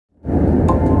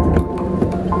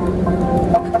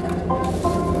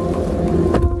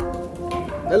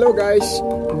guys,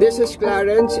 this is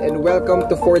Clarence and welcome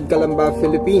to Ford Calamba,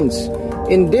 Philippines.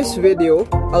 In this video,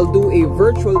 I'll do a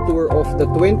virtual tour of the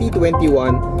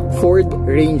 2021 Ford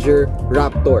Ranger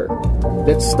Raptor.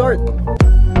 Let's start!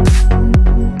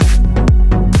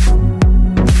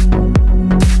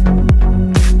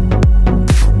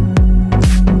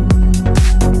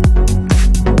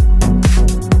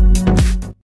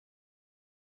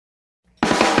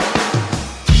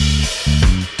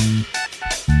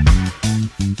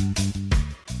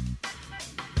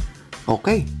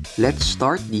 Okay, let's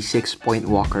start the 6-point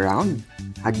walk around.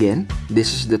 Again,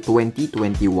 this is the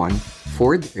 2021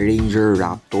 Ford Ranger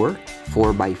Raptor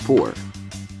 4x4.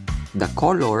 The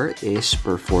color is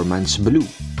Performance Blue.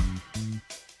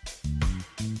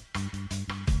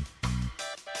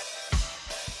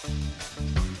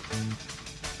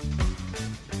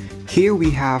 Here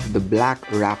we have the black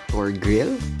Raptor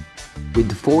grille with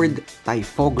Ford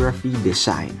typography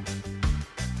design.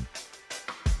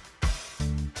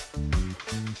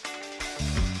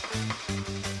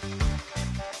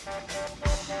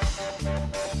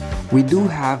 We do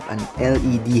have an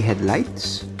LED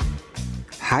headlights,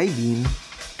 high beam,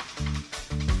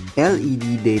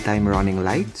 LED daytime running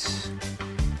lights,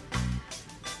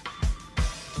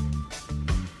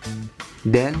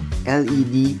 then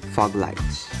LED fog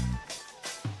lights.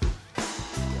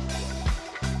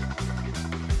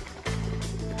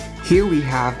 Here we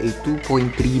have a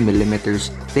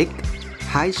 2.3mm thick,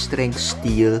 high-strength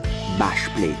steel bash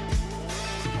plate.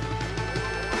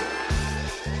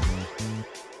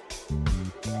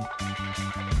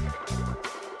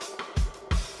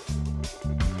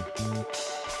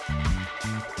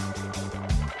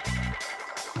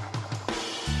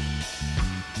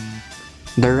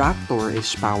 The Raptor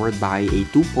is powered by a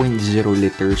 2.0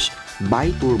 liters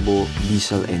bi-turbo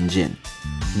diesel engine.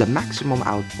 The maximum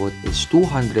output is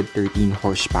 213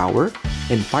 horsepower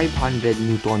and 500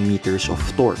 Nm of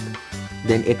torque.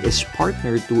 Then it is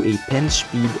partnered to a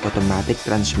 10-speed automatic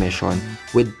transmission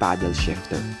with paddle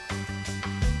shifter.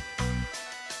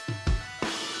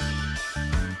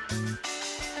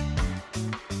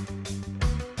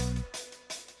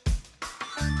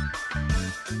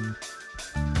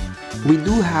 We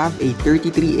do have a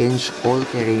 33-inch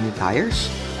all-terrain tires.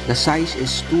 The size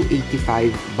is 285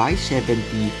 by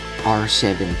 70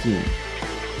 R17.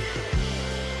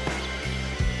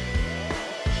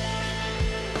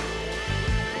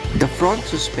 The front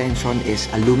suspension is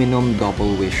aluminum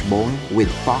double wishbone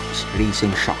with Fox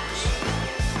racing shocks.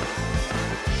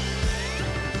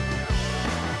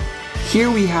 Here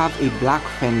we have a black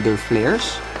fender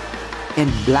flares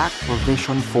and black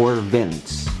Provision 4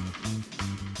 vents.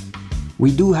 We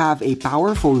do have a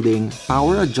power folding,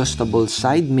 power adjustable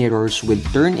side mirrors with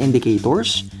turn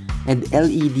indicators and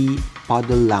LED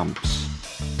puddle lamps.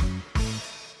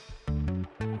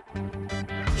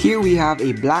 Here we have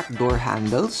a black door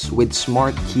handles with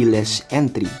smart keyless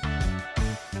entry.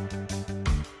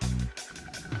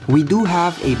 We do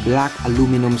have a black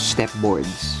aluminum step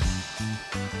boards.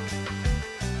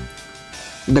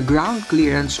 The ground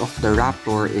clearance of the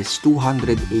Raptor is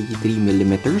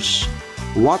 283mm.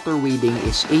 Water wading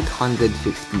is 850.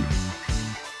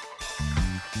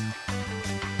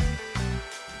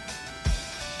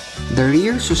 The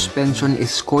rear suspension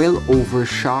is coil-over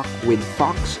shock with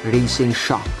Fox racing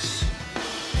shocks.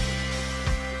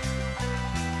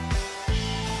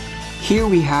 Here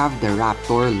we have the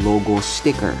Raptor logo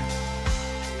sticker.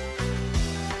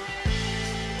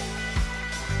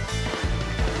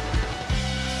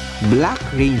 Black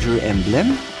Ranger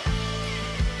emblem,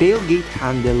 tailgate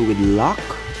handle with lock,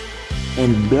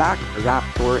 and black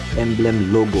Raptor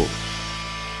emblem logo.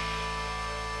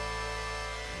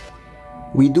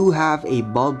 We do have a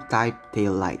bulb type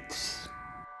tail lights.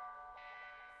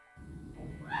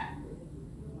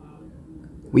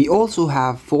 We also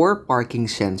have 4 parking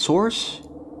sensors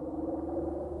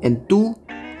and 2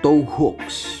 tow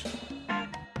hooks.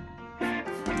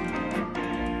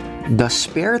 The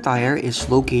spare tire is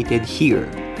located here.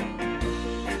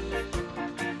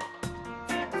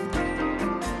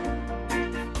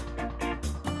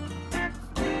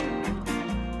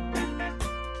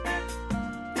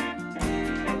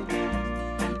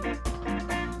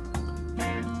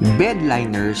 Bed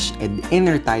liners and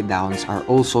inner tie downs are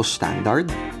also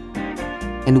standard,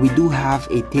 and we do have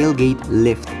a tailgate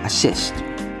lift assist.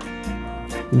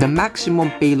 The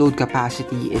maximum payload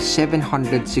capacity is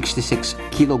 766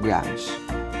 kilograms.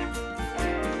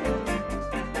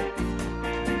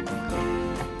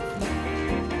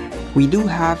 We do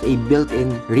have a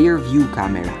built-in rear view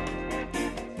camera.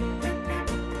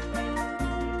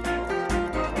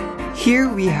 Here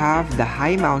we have the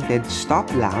high-mounted stop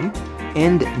lamp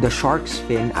and the shark's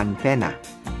fin antenna.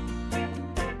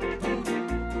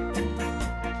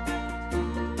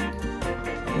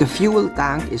 The fuel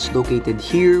tank is located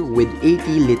here with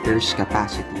 80 liters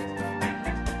capacity.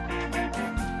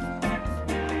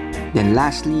 Then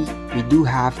lastly, we do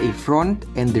have a front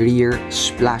and rear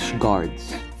splash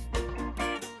guards.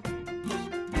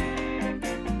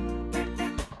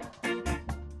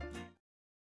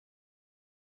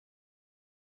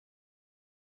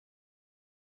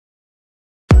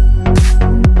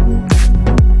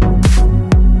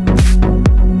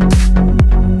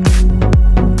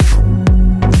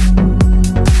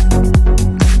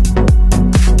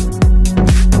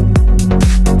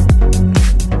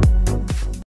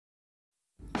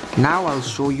 Now I'll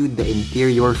show you the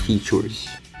interior features.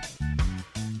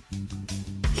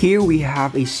 Here we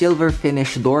have a silver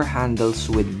finish door handles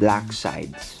with black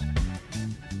sides.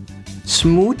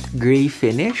 Smooth gray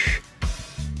finish,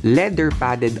 leather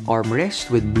padded armrest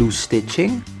with blue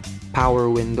stitching, power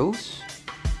windows,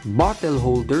 bottle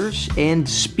holders, and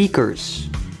speakers.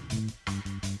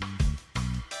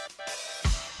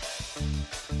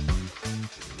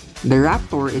 The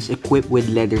Raptor is equipped with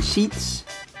leather seats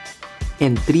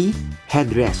and 3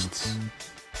 headrests.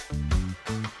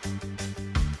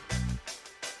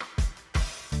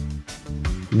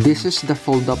 This is the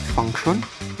fold-up function,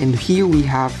 and here we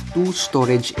have 2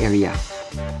 storage areas.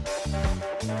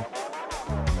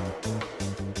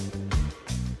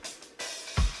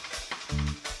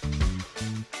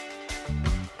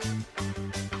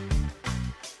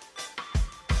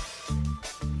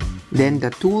 Then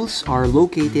the tools are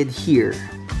located here.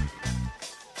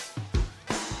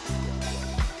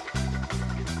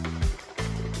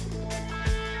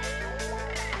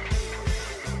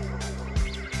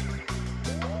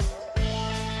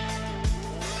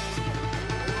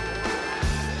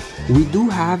 We do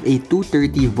have a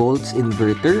 230 volts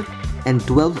inverter and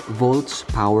 12 volts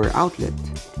power outlet.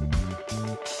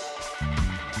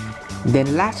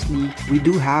 Then lastly, we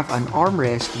do have an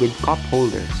armrest with cup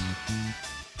holders.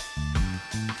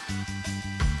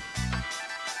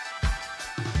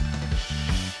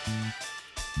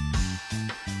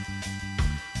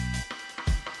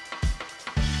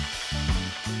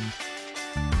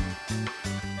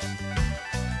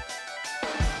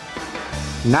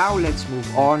 Now let's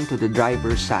move on to the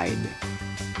driver's side.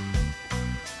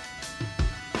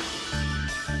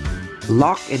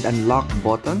 Lock and unlock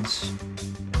buttons.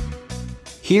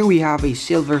 Here we have a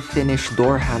silver finish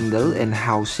door handle and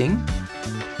housing.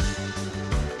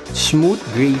 Smooth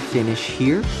gray finish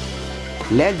here.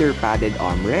 Leather padded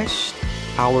armrest.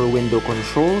 Power window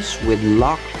controls with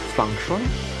lock function.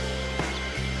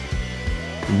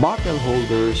 Bottle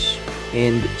holders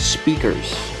and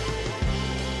speakers.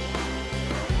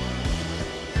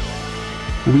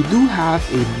 We do have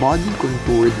a body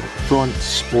contoured front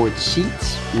sport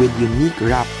seats with unique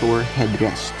Raptor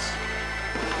headrests.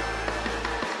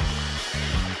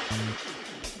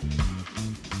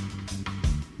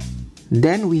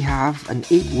 Then we have an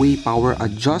 8-way power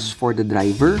adjust for the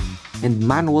driver and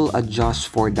manual adjust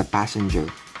for the passenger.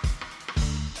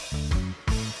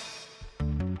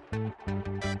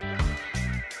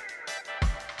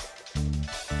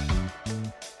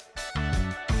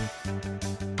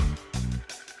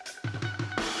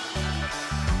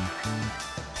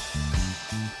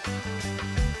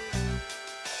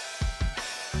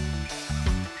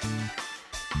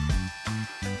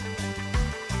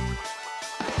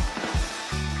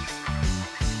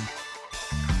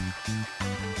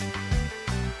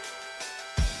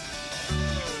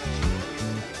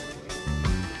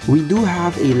 We do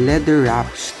have a leather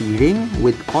wrap steering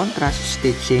with contrast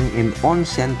stitching and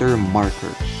on-center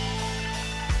marker.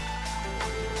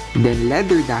 Then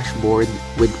leather dashboard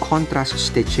with contrast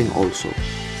stitching also.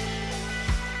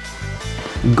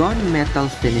 Gunmetal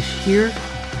finish here.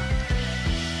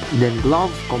 Then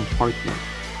glove compartment.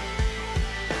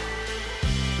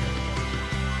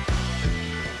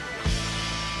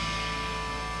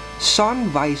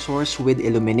 Sun visors with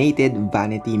illuminated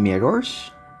vanity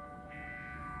mirrors.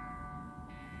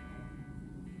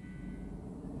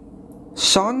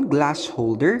 Sun glass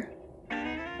holder,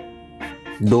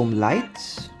 dome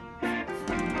lights,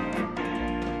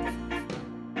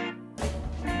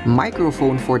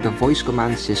 microphone for the voice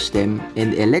command system,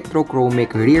 and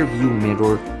electrochromic rear view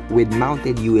mirror with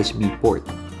mounted USB port.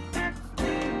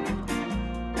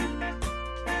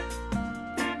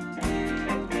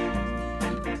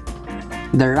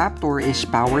 The Raptor is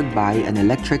powered by an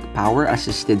electric power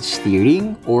assisted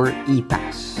steering or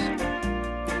EPAS.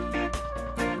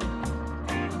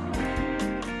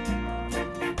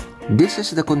 This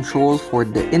is the control for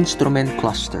the instrument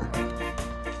cluster.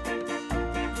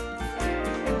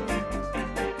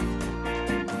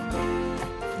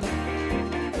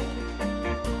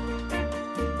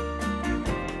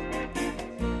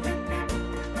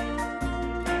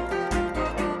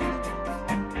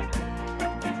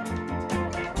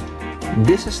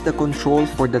 This is the control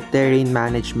for the terrain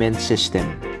management system.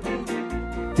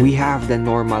 We have the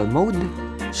normal mode,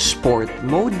 sport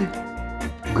mode,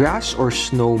 grass or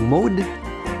snow mode,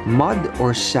 mud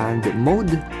or sand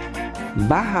mode,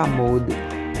 Baja mode,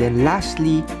 then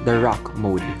lastly, the rock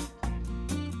mode.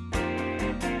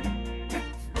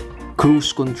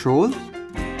 Cruise control.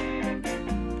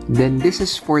 Then this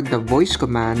is for the voice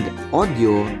command,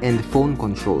 audio, and phone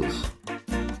controls.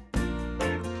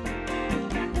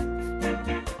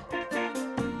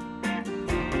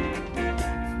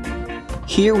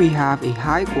 Here we have a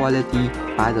high-quality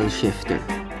paddle shifter.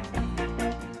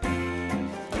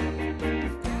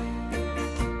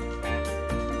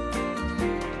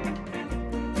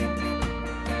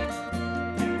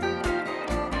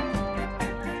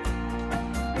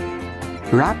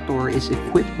 Raptor is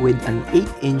equipped with an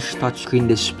 8-inch touchscreen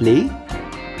display,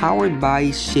 powered by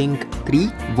Sync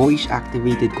 3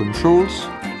 voice-activated controls,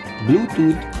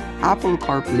 Bluetooth, Apple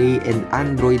CarPlay, and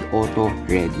Android Auto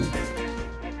ready.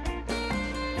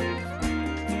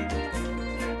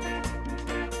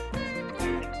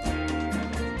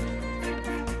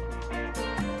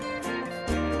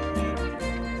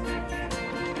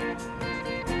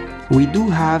 We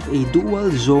do have a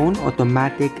dual-zone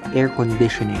automatic air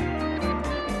conditioning.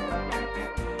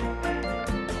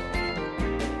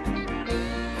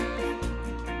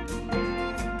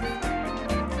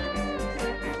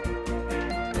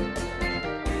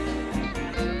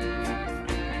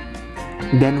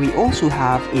 Then we also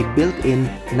have a built-in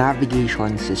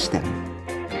navigation system.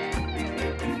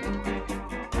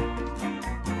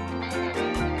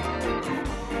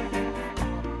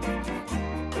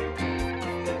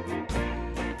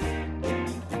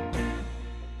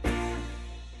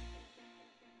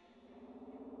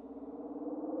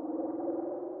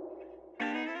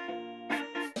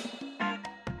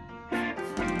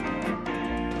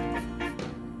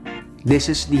 This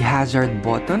is the hazard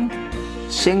button,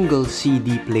 single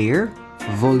CD player,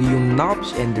 volume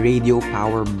knobs and radio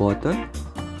power button,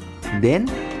 then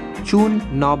tune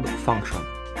knob function.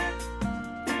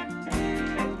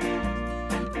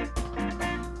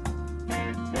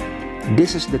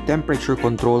 This is the temperature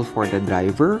control for the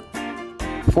driver,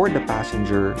 for the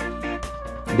passenger,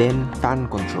 then fan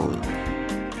control.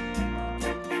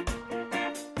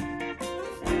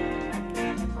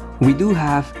 We do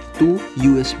have two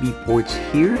USB ports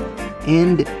here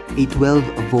and a 12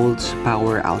 volts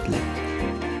power outlet.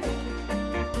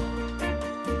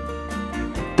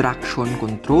 Traction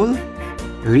control,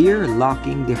 rear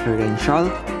locking differential,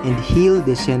 and hill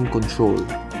descent control.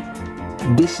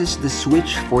 This is the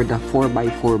switch for the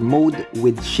 4x4 mode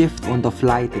with shift on the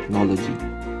fly technology.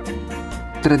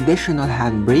 Traditional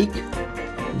handbrake.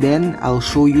 Then I'll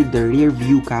show you the rear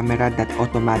view camera that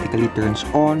automatically turns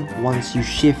on once you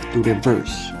shift to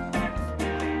reverse.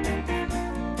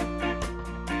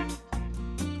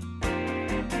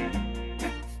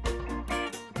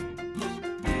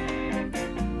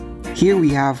 Here we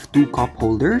have two cup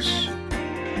holders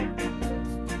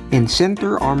and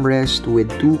center armrest with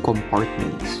two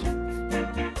compartments.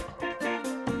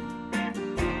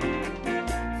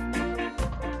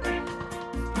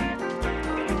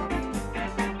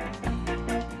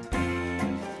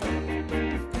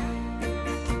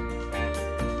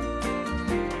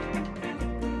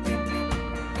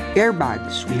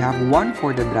 Airbags, we have one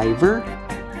for the driver,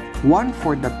 one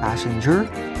for the passenger,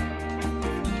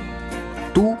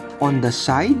 two on the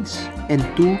sides, and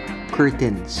two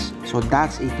curtains. So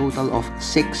that's a total of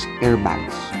 6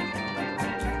 airbags.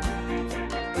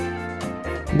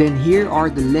 Then here are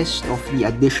the list of the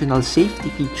additional safety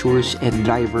features and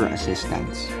driver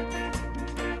assistance.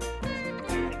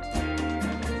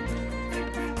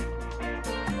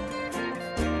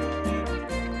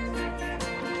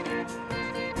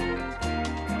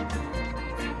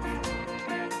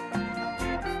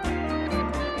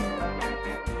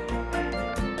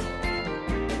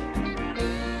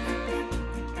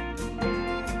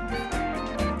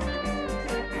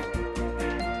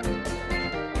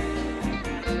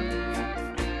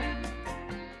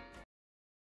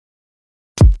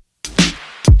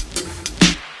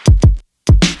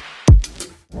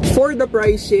 For the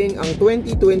pricing, ang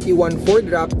 2021 Ford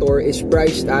Raptor is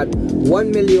priced at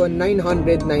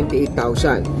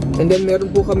 1,998,000. And then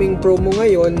meron po kaming promo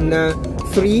ngayon na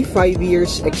free 5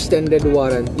 years extended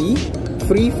warranty,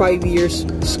 free 5 years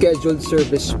scheduled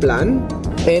service plan,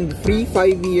 and free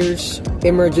 5 years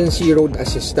emergency road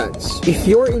assistance. If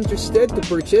you're interested to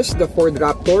purchase the Ford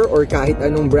Raptor or kahit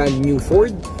anong brand new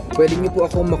Ford, pwede niyo po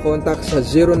akong makontak sa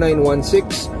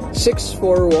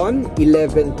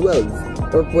 641-1112.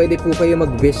 Or pwede po kayo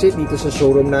mag-visit dito sa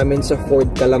showroom namin sa Ford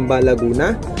Calamba,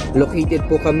 Laguna. Located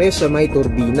po kami sa may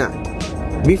Turbina.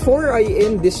 Before I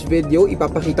end this video,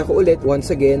 ipapakita ko ulit once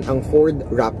again ang Ford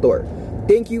Raptor.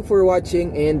 Thank you for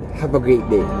watching and have a great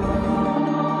day.